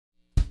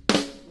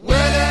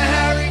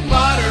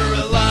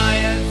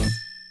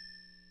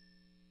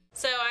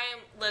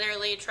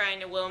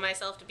trying to will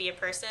myself to be a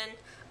person,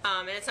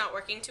 and it's not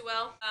working too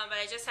well. But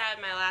I just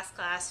had my last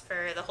class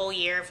for the whole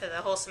year, for the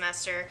whole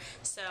semester,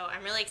 so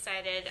I'm really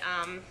excited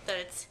that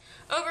it's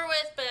over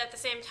with, but at the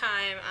same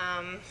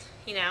time,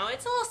 you know,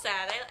 it's a little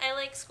sad. I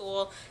like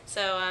school,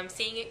 so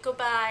seeing it go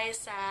by is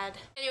sad.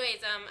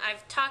 Anyways,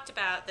 I've talked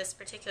about this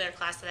particular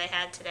class that I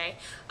had today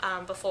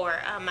before,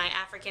 my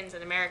Africans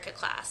in America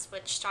class,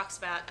 which talks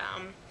about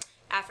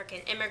African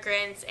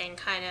immigrants and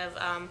kind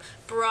of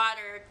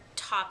broader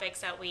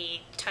topics that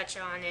we touch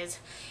on is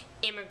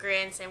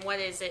immigrants and what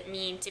does it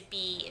mean to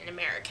be an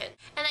American.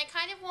 And I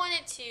kind of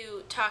wanted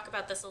to talk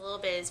about this a little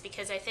bit is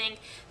because I think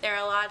there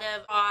are a lot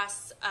of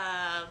cross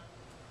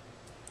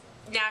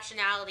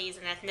nationalities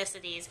and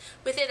ethnicities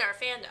within our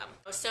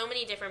fandom. So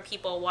many different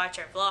people watch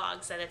our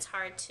vlogs that it's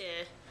hard to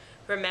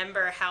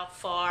remember how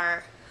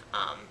far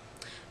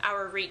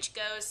our reach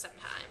goes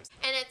sometimes.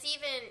 And it's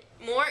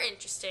even more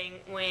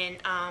interesting when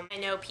I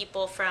know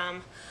people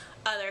from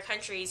other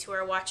countries who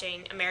are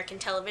watching American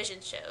television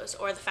shows,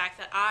 or the fact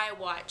that I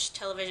watch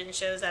television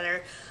shows that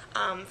are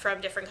from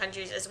different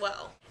countries as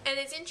well. And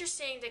it's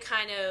interesting to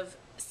kind of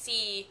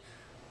see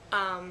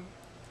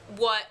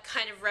what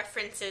kind of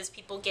references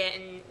people get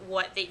and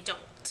what they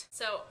don't.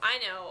 So I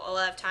know a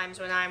lot of times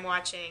when I'm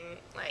watching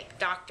like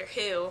Doctor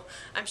Who,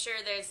 I'm sure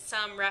there's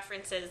some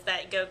references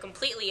that go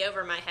completely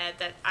over my head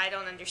that I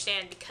don't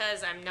understand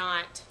because I'm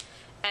not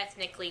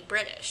ethnically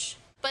British.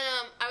 But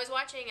I was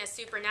watching a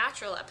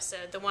Supernatural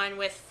episode, the one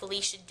with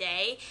Felicia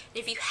Day.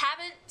 And if you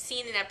haven't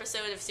seen an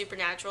episode of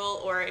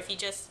Supernatural, or if you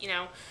just, you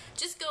know,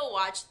 just go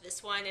watch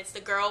this one. It's the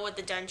girl with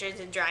the Dungeons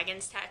and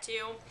Dragons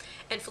tattoo.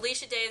 And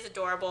Felicia Day is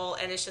adorable,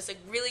 and it's just a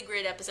really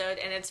great episode,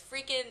 and it's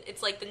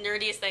like the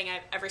nerdiest thing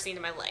I've ever seen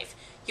in my life.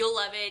 You'll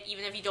love it,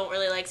 even if you don't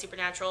really like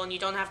Supernatural, and you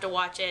don't have to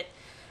watch it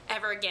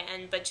ever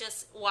again, but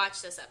just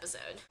watch this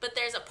episode. But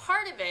there's a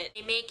part of it,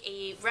 they make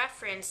a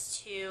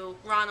reference to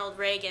Ronald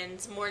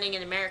Reagan's Morning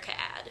in America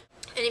ad.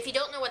 And if you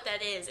don't know what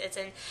that is, it's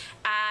an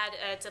ad,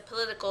 it's a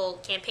political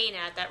campaign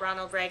ad that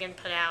Ronald Reagan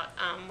put out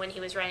when he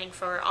was running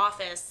for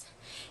office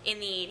in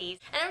the 80s.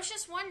 And I was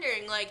just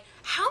wondering, like,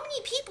 how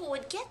many people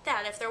would get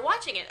that if they're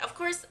watching it? Of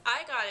course,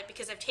 I got it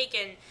because I've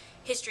taken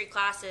history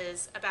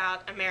classes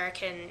about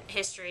American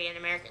history and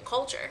American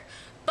culture.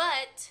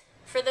 But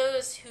for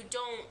those who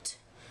don't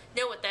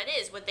know what that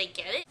is, would they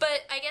get it?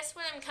 But I guess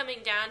what I'm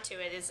coming down to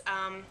it is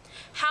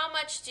how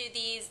much do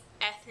these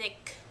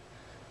ethnic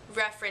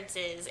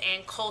references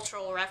and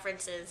cultural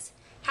references,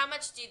 how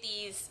much do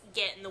these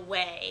get in the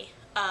way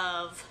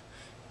of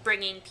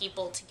bringing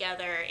people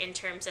together in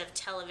terms of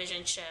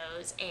television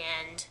shows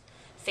and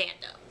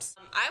fandoms?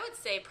 I would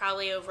say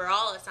probably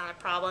overall it's not a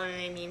problem.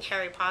 I mean,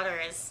 Harry Potter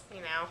is,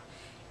 you know,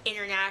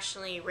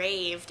 internationally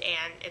raved,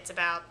 and it's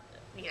about,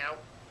 you know,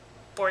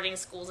 boarding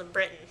schools in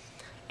Britain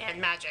and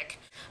magic.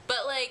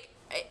 But, like,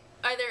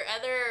 are there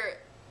other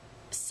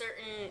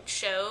certain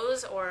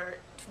shows or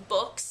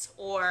books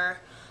or,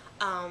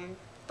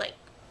 like,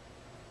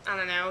 I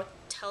don't know,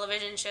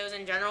 television shows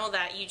in general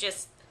that you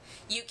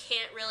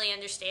can't really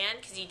understand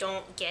because you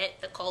don't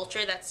get the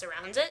culture that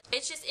surrounds it?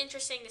 It's just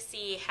interesting to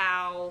see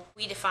how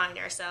we define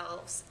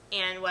ourselves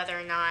and whether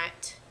or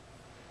not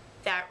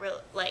that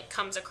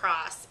comes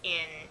across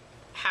in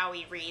how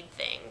we read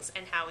things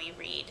and how we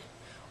read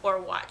or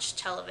watch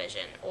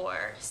television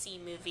or see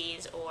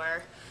movies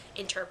or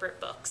interpret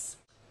books.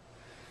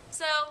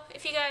 So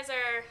if you guys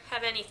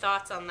have any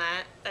thoughts on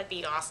that, that'd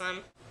be awesome.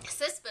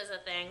 CISPA's a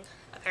thing,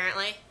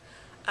 apparently.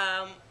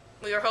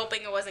 We were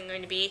hoping it wasn't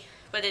going to be,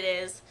 but it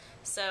is.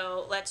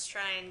 So let's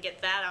try and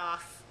get that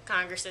off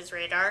Congress's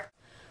radar.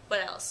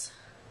 What else?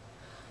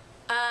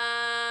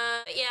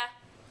 Yeah.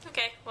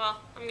 Okay,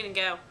 well, I'm gonna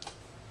go.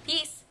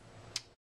 Peace.